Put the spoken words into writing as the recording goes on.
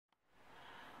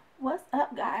What's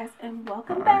up, guys, and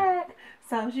welcome back.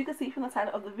 So as you can see from the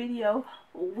title of the video,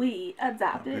 we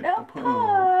adopted a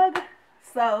pug.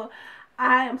 So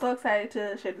I am so excited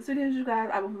to share this video with you guys.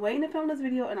 I've been waiting to film this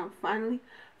video and I'm finally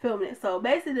filming it. So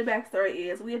basically the backstory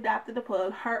is we adopted a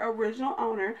pug. Her original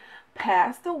owner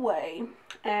passed away,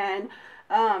 and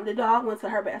the dog went to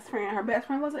her best friend. Her best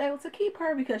friend wasn't able to keep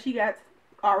her because she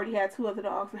already had 2 other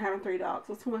dogs, and having 3 dogs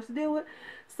was too much to deal with.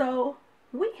 So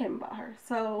we came about her.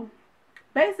 So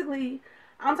basically,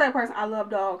 I'm the type of person, I love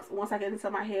dogs. Once I get into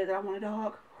my head that I want a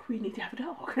dog, we need to have a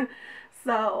dog.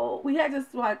 So we had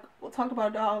just talked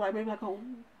about a dog maybe not too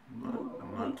long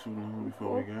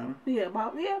before we got her. Yeah,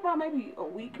 about maybe a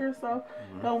week or so.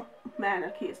 Don't mind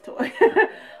a kid's toy.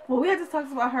 Well, we had just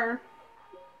talked about her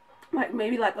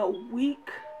maybe a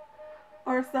week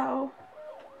or so.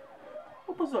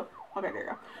 What was up? Okay, there you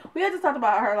go. We had just talked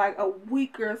about her a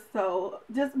week or so,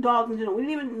 just dogs in general. We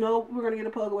didn't even know we were going to get a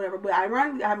pug or whatever, but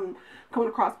ironically, I've been coming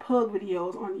across pug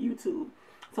videos on YouTube,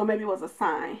 so maybe it was a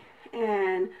sign.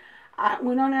 And I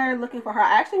went on there looking for her.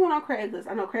 I actually went on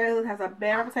Craigslist. I know Craigslist has a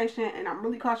bad reputation, and I'm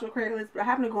really cautious with Craigslist, but I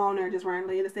happened to go on there just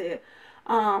randomly, and it said,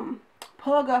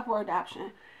 pug up for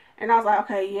adoption. And I was like,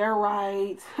 okay, yeah,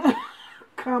 right.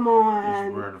 Come on.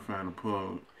 It's rare to find a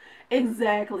pug.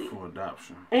 Exactly. For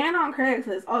adoption. And on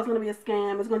Craigslist, oh, it's going to be a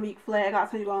scam. It's going to be flagged. I'll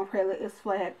tell you go on Craigslist, it's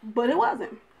flagged. But it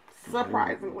wasn't.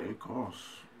 Surprisingly. It costs.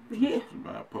 Yeah. To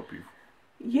buy a puppy.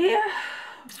 Yeah.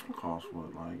 It costs what,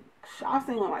 I've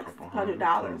seen one $100,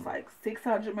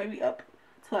 $600, maybe up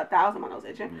to $1,000 when I was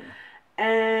itching. Yeah.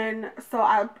 And so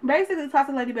I basically talked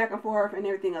to the lady back and forth and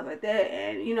everything else like that.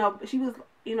 And, she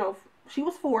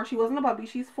was 4. She wasn't a puppy.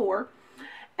 She's 4.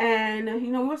 And,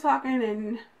 we were talking,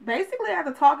 and basically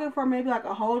after talking for maybe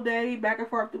a whole day back and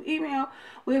forth through email,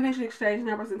 we eventually exchanged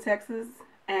numbers in Texas,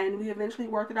 and we eventually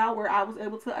worked it out where I was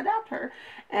able to adopt her.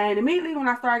 And immediately when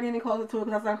I started getting closer to it,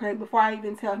 because I was like, okay, before I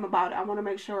even tell him about it, I want to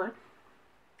make sure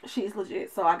she's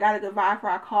legit. So I got a good vibe for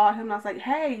her. I called him, and I was like,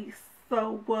 hey,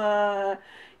 so,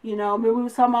 remember we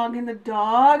was talking about getting the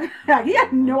dog? He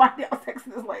had no idea I was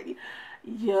texting this lady.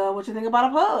 Yeah, what you think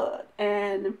about a pug?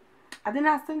 And I did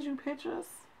not send you pictures.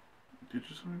 Did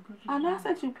you send me pictures? I know I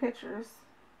sent you pictures.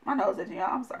 My nose itching, y'all.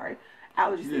 I'm sorry.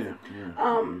 Allergy season.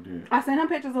 Yeah, you did. I sent him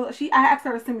pictures. I asked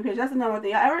her to send me pictures. That's another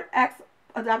thing. I ever asked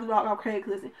adopt a dog on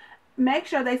Craigslist, make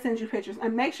sure they send you pictures,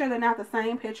 and make sure they're not the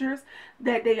same pictures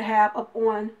that they have up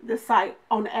on the site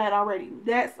on the ad already.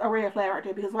 That's a red flag right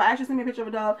there, because if I actually send me a picture of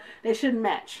a dog, they shouldn't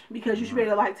match, because you should be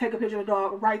able to take a picture of the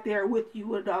dog right there with you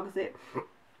where the dog is at.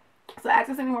 So I asked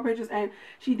her to send me more pictures, and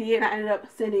she did, and I ended up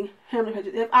sending him the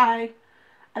pictures.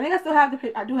 I think I still have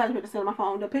I do have the pictures on my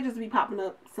phone. The pictures will be popping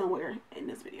up somewhere in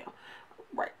this video.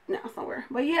 Right now, somewhere.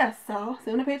 But yeah, so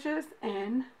send the pictures,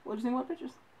 and what do you think about the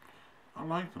pictures? I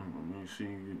like them. I mean,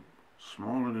 she's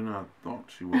smaller than I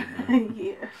thought she would be.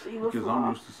 Yeah, she was because small. I'm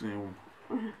used to seeing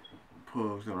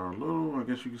pugs that are a little, I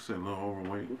guess you could say a little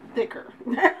overweight. Thicker.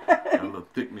 Got a little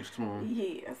thickness to them.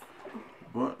 Yes.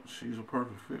 But she's a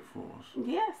perfect fit for us.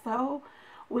 Yeah, so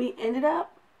we ended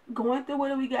up going through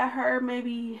it. We got her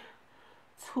maybe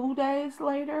 2 days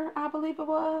later, I believe it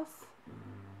was.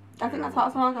 I think I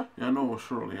talked to her. Yeah, I know it was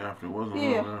shortly after. It wasn't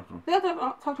long after. I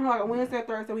talked to her a Wednesday or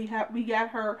Thursday. We got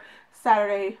her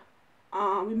Saturday.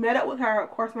 We met up with her,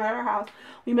 of course, met at her house.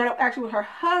 We met up actually with her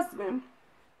husband,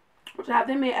 which I have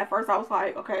to admit, at first I was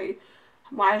like, okay,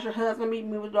 why is your husband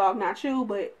meeting me with a dog, not you?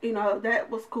 But, that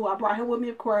was cool. I brought him with me,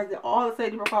 of course. Did all the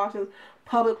safety precautions,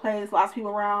 public place, lots of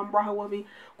people around, brought her with me.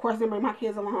 Of course, didn't bring my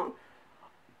kids along.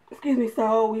 Excuse me.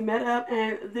 So we met up,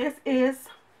 and this is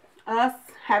us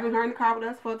having her in the car with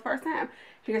us for the first time.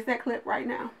 Here's that clip right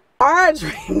now. Our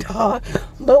dream dog,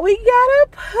 but we got a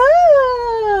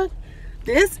pug.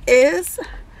 This is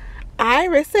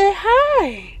Iris. Say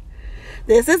hi.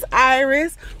 This is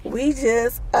Iris. We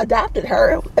just rescued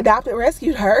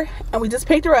her, and we just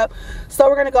picked her up. So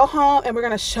we're gonna go home and we're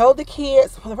gonna show the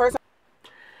kids for the first time.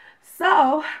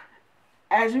 So,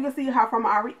 as you can see from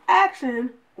our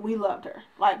reaction, we loved her.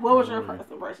 What was your first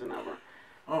impression of her?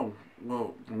 Oh,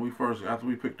 well, after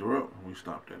we picked her up, we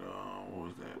stopped at, what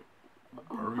was that?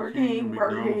 Burger King.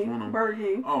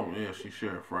 Oh, yeah, she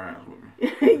shared fries with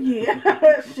me.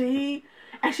 Yeah,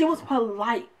 she was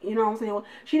polite, you know what I'm saying? Well,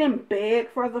 she didn't beg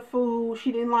for the food.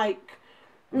 She didn't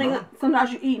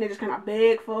sometimes you eat and they just kind of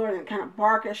beg for it and kind of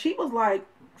bark. And she was like,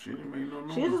 she didn't make no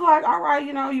noise. She was just like, all right,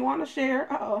 you want to share?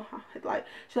 She's like,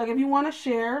 if you want to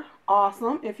share,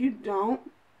 awesome. If you don't,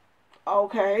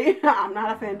 okay, I'm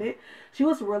not offended. She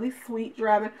was really sweet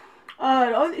driving.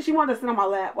 The only thing, she wanted to sit on my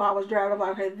lap while I was driving. I was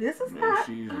like, okay, this is not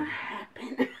gonna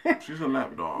happen. She's a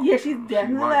lap dog. Yeah, she's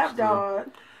definitely a lap dog.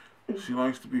 She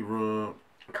likes to be rubbed.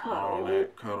 all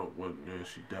that cuddle. Well, yeah,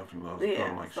 she definitely loves to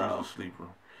cuddle. Like she's a sleeper.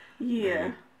 Yeah.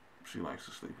 And she likes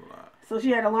to sleep a lot. So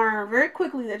she had to learn very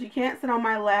quickly that you can't sit on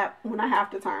my lap when I have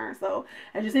to turn. So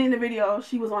as you see in the video,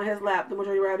 she was on his lap the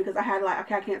majority of it because I had like,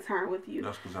 okay, I can't turn with you.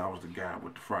 That's because I was the guy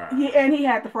with the fries. Yeah, and he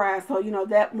had the fries, so you know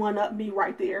that one up me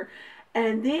right there.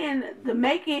 And then to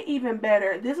make it even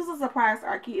better, this was a surprise to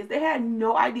our kids. They had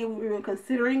no idea we were even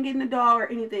considering getting a dog or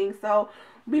anything. So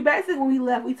we basically, when we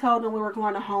left, we told them we were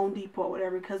going to Home Depot or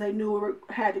whatever because they knew we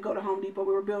had to go to Home Depot.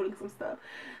 We were building some stuff.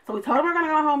 So we told them we were going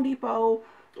to go to Home Depot.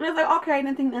 And it was like, okay,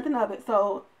 didn't think nothing of it.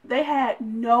 So they had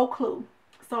no clue.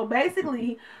 So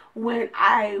basically, when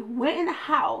I went in the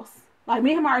house, like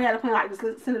me and him already had a plan, like just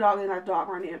send the dog in, let the dog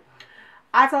run in.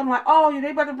 I told him like, oh, yeah,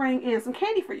 they about to bring in some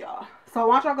candy for y'all. So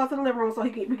why don't y'all go to the living room so we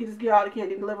can just get all the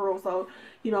candy in the living room. So,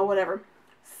 you know, whatever.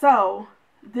 So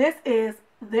this is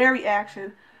their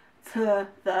reaction to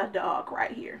the dog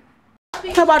right here.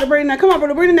 How about to bring that? Come on,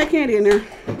 brother, bring that candy in there.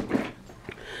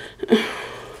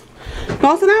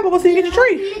 Go sit down, but we'll see you get your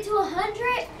treat. Beat it to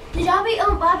 100? Did y'all beat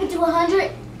Bobby to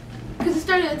 100? Because it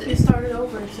started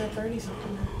over. It said 30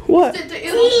 something. What?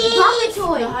 It was Bobby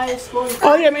toy. the highest score.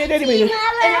 Oh yeah, man, daddy made it.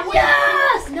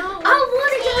 Yes! No. I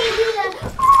wanted y'all to do that.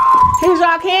 Here's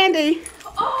y'all candy.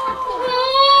 Oh,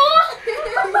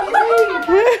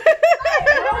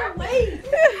 wait.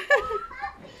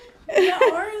 Is that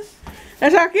ours?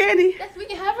 That's our candy. Yes, we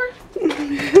can have her.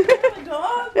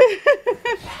 Dog.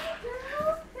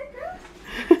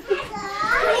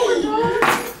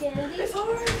 It's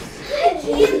ours.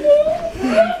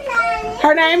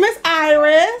 Her name is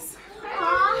Iris.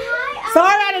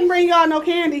 Sorry I didn't bring y'all no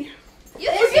candy.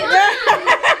 It's mine.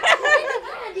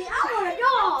 I want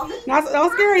a dog.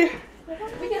 Don't scare you.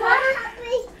 We can have her.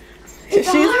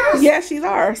 She's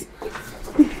ours.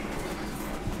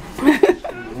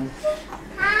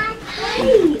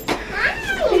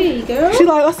 There you go. She's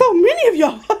like, oh, so many of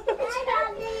y'all.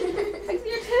 Fix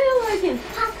your tail again.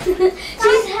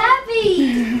 She's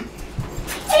happy.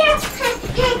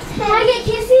 Can I get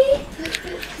kissy?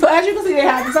 So as you can see, they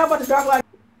have to talk about the dark light.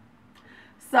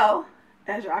 So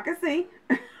as y'all can see,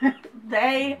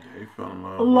 they fell in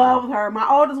love with her. My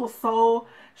oldest was so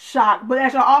shocked, but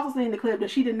as y'all also seen in the clip, that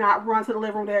she did not run to the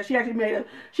living room there. She actually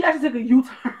took a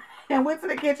U-turn and went to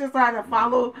the kitchen, so I had to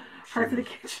follow her to the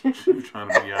kitchen. She was trying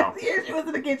to be out. Yeah, she was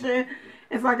in the kitchen.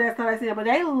 And so that's what I said. But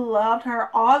they loved her.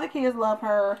 All the kids love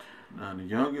her. Now the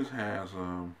youngest has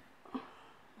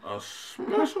a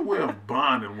special way of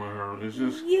bonding with her. It's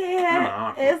just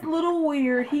it's a little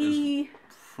weird. It's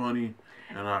funny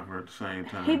and awkward at the same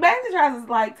time. He basically tries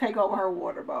to like take over her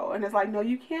water bowl, and it's like, no,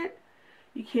 you can't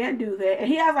do that. And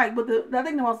he has like, but I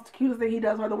think the most cutest thing he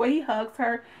does, or the way he hugs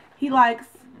her, he likes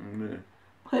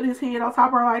put his head on top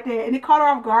of her like that, and it caught her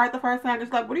off guard the first time.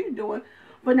 Just like, what are you doing?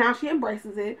 But now she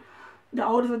embraces it. The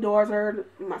oldest adores her.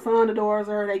 My son adores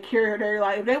her. They carry her. They're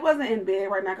like, if they wasn't in bed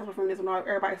right now, because we're from this when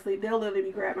everybody sleep, they'll literally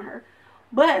be grabbing her.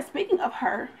 But speaking of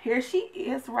her, here she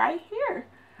is right here.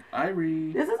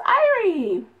 Irie. This is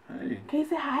Irie. Hey. Can you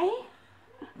say hi?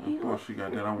 Of course she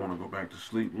got that I want to go back to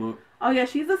sleep look. Oh yeah,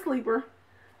 she's a sleeper.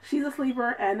 She's a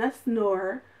sleeper and a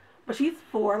snorer. But she's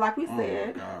 4, like we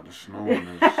said. Oh my God, the snoring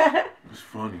is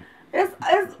funny.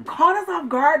 It's caught us off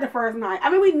guard the first night. I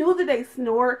mean, we knew that they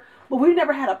snore, but we've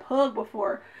never had a pug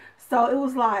before. So it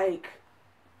was like,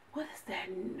 what is that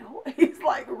noise?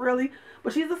 Like, really?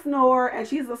 But she's a snorer, and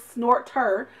she's a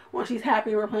snorter when she's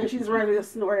happy or playing. She's ready to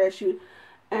snort at you.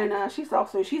 And she's so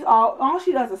sweet. She's all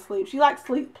she does is sleep. She likes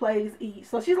sleep, plays, eat.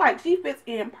 So she's like, she fits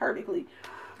in perfectly.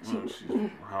 She's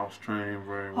house trained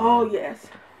very well. Oh, yes.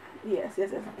 Yes.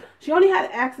 She only had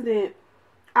an accident,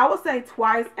 I would say,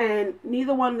 twice, and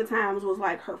neither one of the times was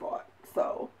like her fault.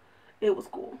 So it was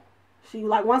cool. She,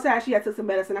 like, one time she had took some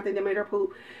medicine. I think they made her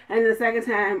poop. And then the second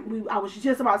time, I was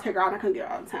just about to take her out and I couldn't get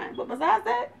her all the time. But besides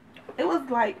that, it was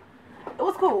like, it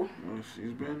was cool. Well,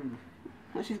 she's been...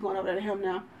 And she's going over there to him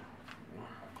now.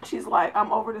 She's like,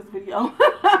 I'm over this video.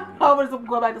 Over this,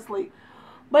 go back to sleep.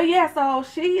 But yeah, so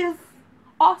she is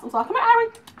awesome. So come here,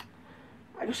 Irie.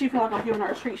 Like, if she feel like I'm giving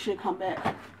her a treat, she'll come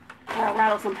back. I'll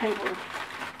rattle some paper.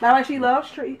 Not like she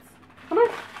loves treats. Come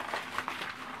here.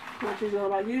 Now she's going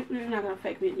like, you're not going to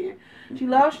fake me again. She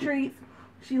loves treats.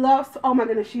 She loves, oh my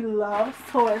goodness, she loves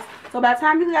toys. So by the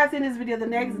time you guys see this video, the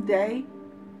next day,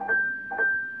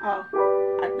 that's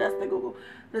the Google.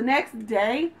 The next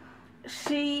day,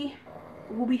 she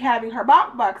will be having her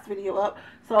box video up.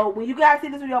 So when you guys see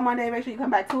this video on Monday, make sure you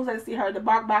come back Tuesday to see her the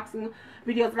boxing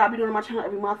videos that I'll be doing on my channel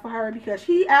every month for her, because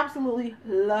she absolutely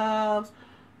loves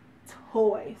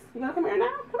toys. You gonna come here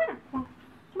now? Come here. Come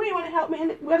here. You want to help me?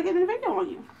 We gotta get in the video on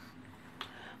you.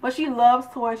 But she loves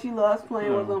toys. She loves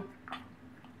playing with them.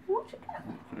 What you got?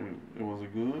 Okay. Was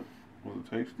it good? Was it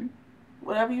tasty?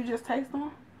 Whatever you just taste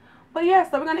on. But yeah,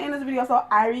 so we're going to end this video so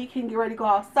Irie can get ready to go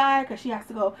outside because she has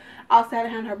to go outside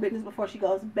and handle her business before she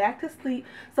goes back to sleep.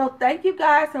 So thank you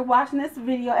guys for watching this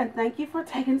video, and thank you for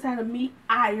taking time to meet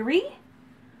Irie,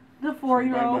 the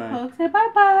 4-year-old pug. Say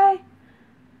bye-bye.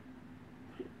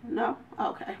 No?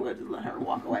 Okay, we'll just let her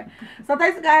walk away. So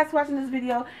thanks guys for watching this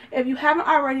video. If you haven't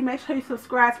already, make sure you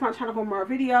subscribe to my channel for more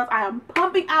videos. I am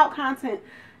pumping out content.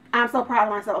 I'm so proud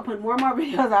of myself. I'm putting more and more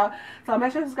videos out. So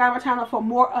make sure you subscribe to my channel for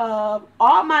more of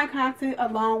all my content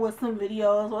along with some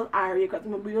videos with Irie because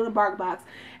I'm going to be doing the bark box.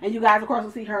 And you guys, of course,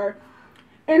 will see her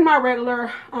in my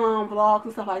regular vlogs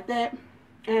and stuff like that.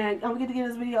 And don't forget to give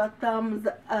this video a thumbs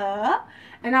up.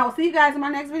 And I will see you guys in my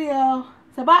next video.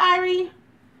 So bye, Irie.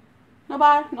 No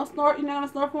bye. No snort. You're not going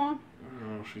to snort for him?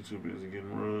 No, she's too busy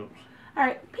getting rubs.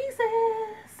 Alright. Pieces.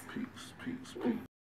 Peace, peace, peace.